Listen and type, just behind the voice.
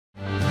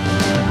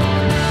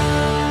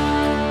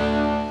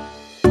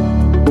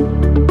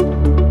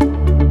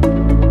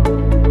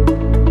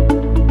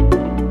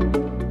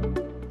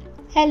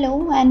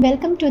and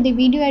welcome to the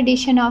video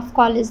edition of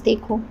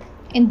CollegeDekho.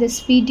 In this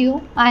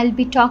video, I'll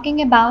be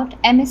talking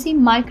about MSc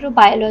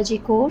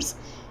Microbiology course,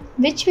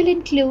 which will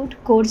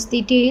include course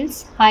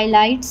details,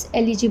 highlights,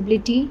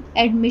 eligibility,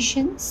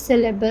 admission,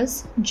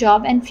 syllabus,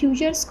 job and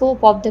future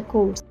scope of the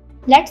course.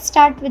 Let's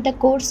start with the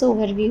course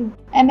overview.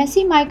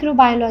 MSc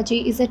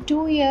Microbiology is a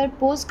 2-year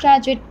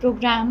postgraduate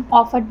program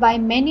offered by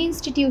many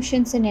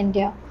institutions in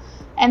India.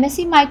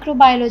 MSc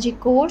Microbiology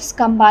course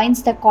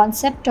combines the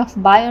concept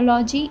of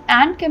biology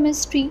and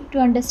chemistry to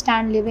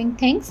understand living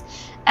things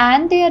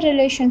and their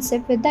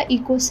relationship with the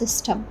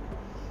ecosystem.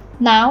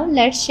 Now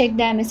let's check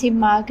the MSc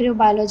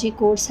Microbiology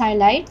course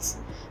highlights.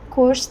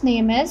 Course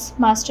name is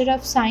Master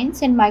of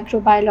Science in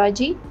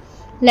Microbiology.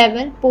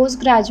 Level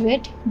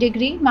postgraduate,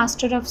 degree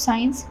Master of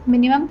Science,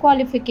 minimum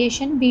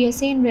qualification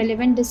BSc in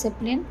relevant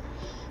discipline.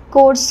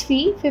 Course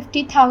fee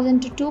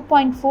 50,000 to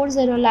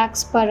 2.40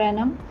 lakhs per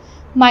annum.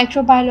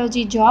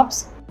 Microbiology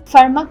jobs,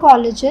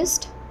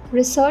 pharmacologist,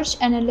 research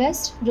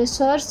analyst,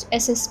 research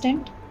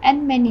assistant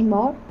and many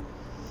more.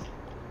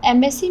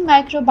 MSc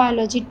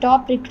Microbiology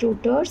top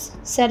recruiters,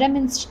 Serum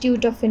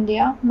Institute of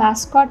India,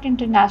 Mascot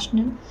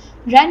International,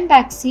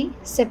 Ranbaxy,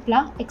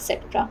 Cipla,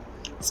 etc.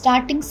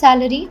 Starting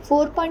salary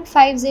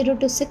 4.50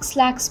 to 6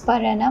 lakhs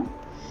per annum.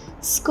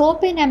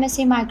 Scope in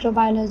MSc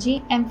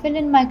Microbiology, MPhil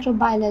in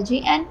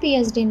Microbiology and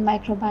PhD in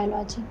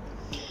Microbiology.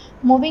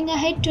 Moving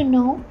ahead to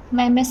know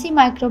MSc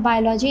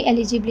Microbiology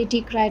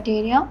eligibility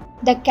criteria.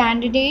 The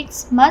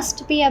candidates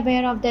must be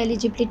aware of the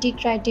eligibility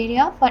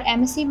criteria for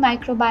MSc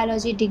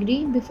Microbiology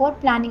degree before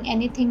planning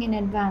anything in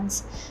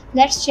advance.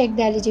 Let's check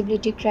the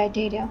eligibility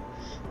criteria.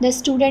 The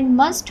student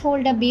must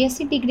hold a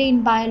BSc degree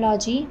in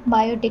Biology,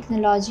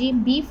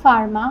 Biotechnology, B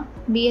Pharma,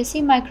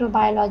 BSc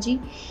Microbiology,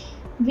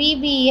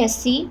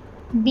 VBSc,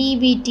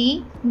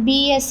 BVT,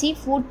 BSc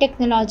Food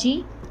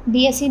Technology,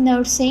 BSc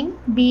Nursing,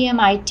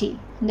 BMIT.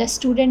 The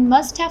student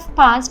must have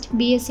passed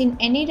BSc in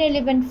any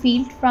relevant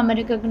field from a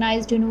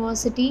recognized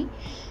university.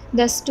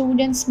 The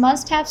students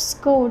must have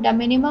scored a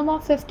minimum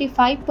of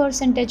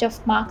 55%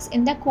 of marks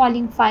in the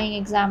qualifying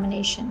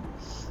examination.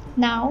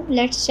 Now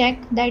let's check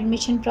the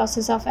admission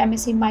process of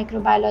MSc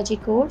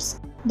Microbiology course.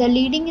 The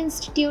leading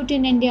institute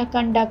in India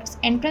conducts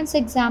entrance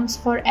exams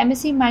for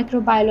MSc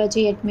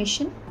Microbiology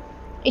admission.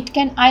 It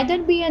can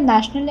either be a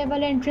national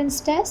level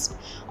entrance test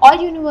or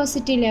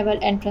university level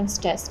entrance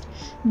test.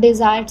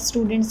 Desired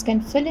students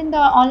can fill in the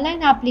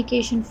online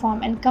application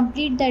form and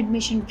complete the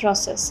admission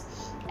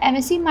process.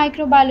 MSc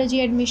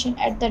Microbiology admission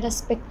at the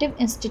respective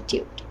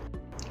institute.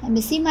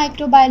 MSc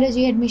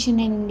Microbiology admission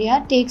in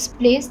India takes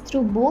place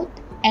through both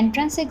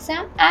entrance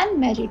exam and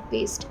merit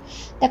based.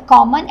 The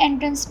common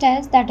entrance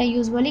tests that are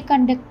usually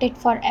conducted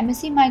for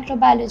MSc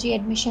Microbiology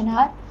admission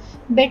are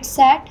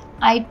BITSAT,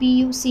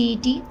 IPU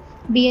CET,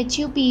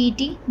 BHU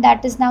PET,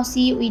 that is now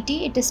CUET,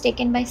 it is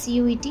taken by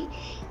CUET,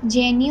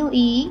 JNU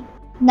EE.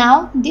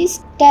 Now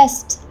these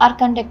tests are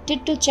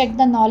conducted to check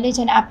the knowledge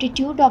and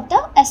aptitude of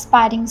the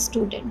aspiring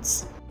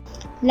students.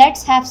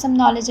 Let's have some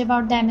knowledge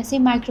about the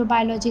MSc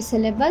Microbiology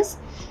syllabus.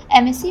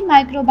 MSc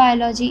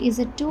Microbiology is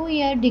a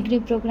 2-year degree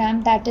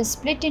program that is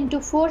split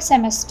into 4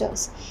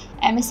 semesters.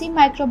 MSc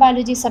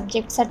Microbiology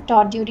subjects are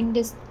taught during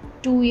this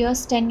 2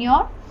 years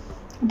tenure.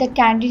 The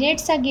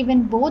candidates are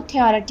given both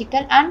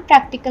theoretical and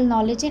practical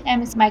knowledge in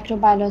MSc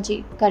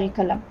Microbiology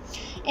curriculum.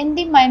 In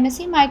the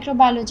MSc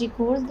Microbiology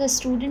course, the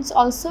students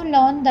also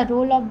learn the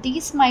role of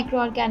these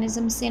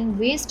microorganisms in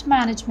waste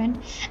management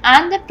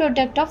and the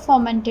product of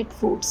fermented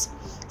foods.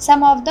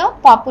 Some of the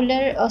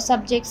popular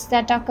subjects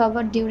that are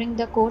covered during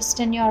the course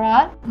tenure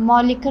are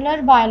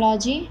molecular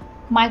biology,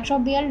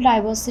 microbial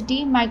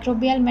diversity,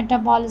 microbial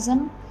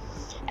metabolism,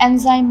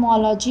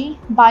 enzymology,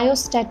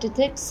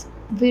 biostatistics,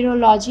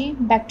 virology,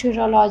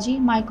 bacteriology,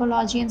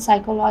 mycology and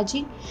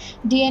psychology,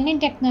 DNA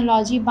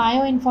technology,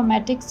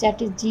 bioinformatics,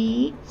 that is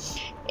GE,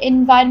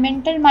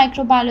 environmental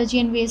microbiology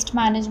and waste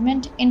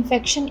management,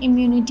 infection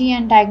immunity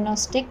and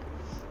diagnostic,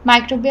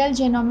 microbial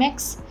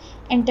genomics,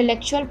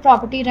 intellectual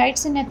property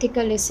rights and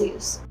ethical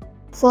issues.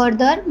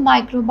 Further,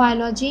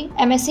 microbiology,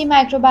 MSc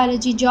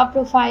Microbiology job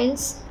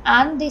profiles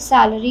and the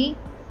salary.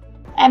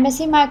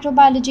 MSc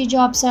Microbiology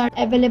jobs are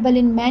available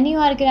in many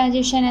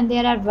organizations and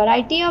there are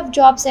variety of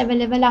jobs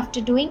available after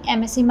doing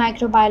MSc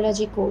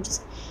Microbiology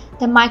course.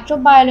 The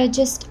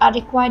microbiologists are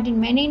required in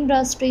many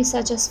industries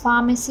such as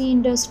pharmacy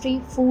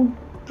industry, food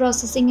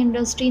processing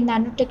industry,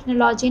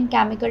 nanotechnology and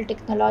chemical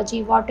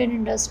technology, water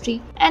industry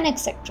and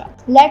etc.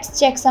 Let's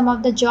check some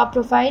of the job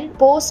profile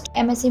post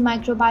MSc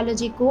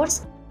Microbiology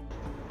course.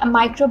 A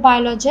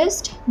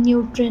microbiologist,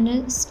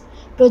 nutritionist,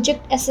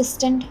 project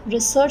assistant,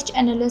 research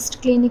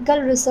analyst, clinical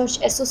research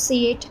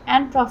associate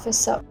and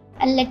professor.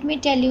 And let me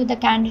tell you, the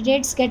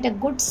candidates get a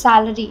good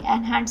salary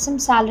and handsome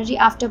salary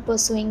after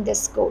pursuing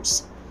this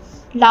course.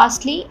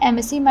 Lastly,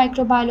 MSc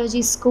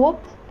Microbiology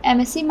Scope.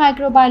 MSc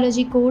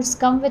Microbiology course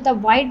come with a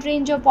wide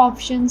range of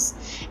options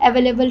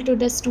available to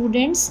the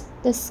students.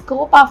 The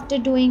scope after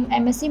doing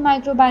MSc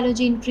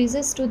Microbiology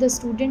increases to the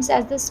students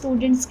as the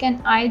students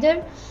can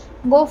either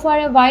go for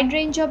a wide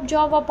range of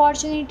job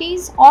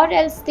opportunities, or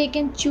else they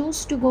can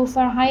choose to go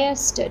for higher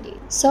studies.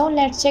 So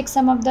let's check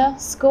some of the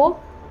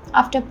scope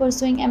after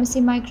pursuing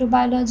MSc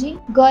Microbiology: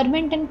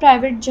 government and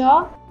private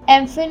job,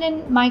 MPhil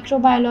in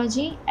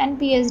microbiology, and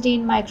PhD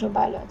in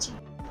microbiology.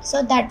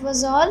 So that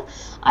was all.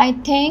 I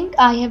think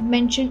I have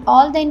mentioned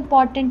all the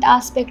important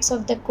aspects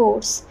of the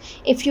course.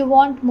 If you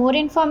want more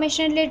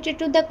information related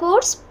to the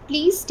course,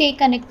 please stay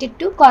connected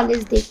to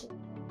CollegeDekho.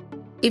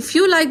 If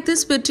you like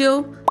this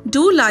video,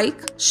 do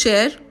like,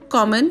 share,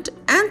 comment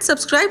and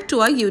subscribe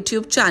to our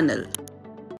YouTube channel.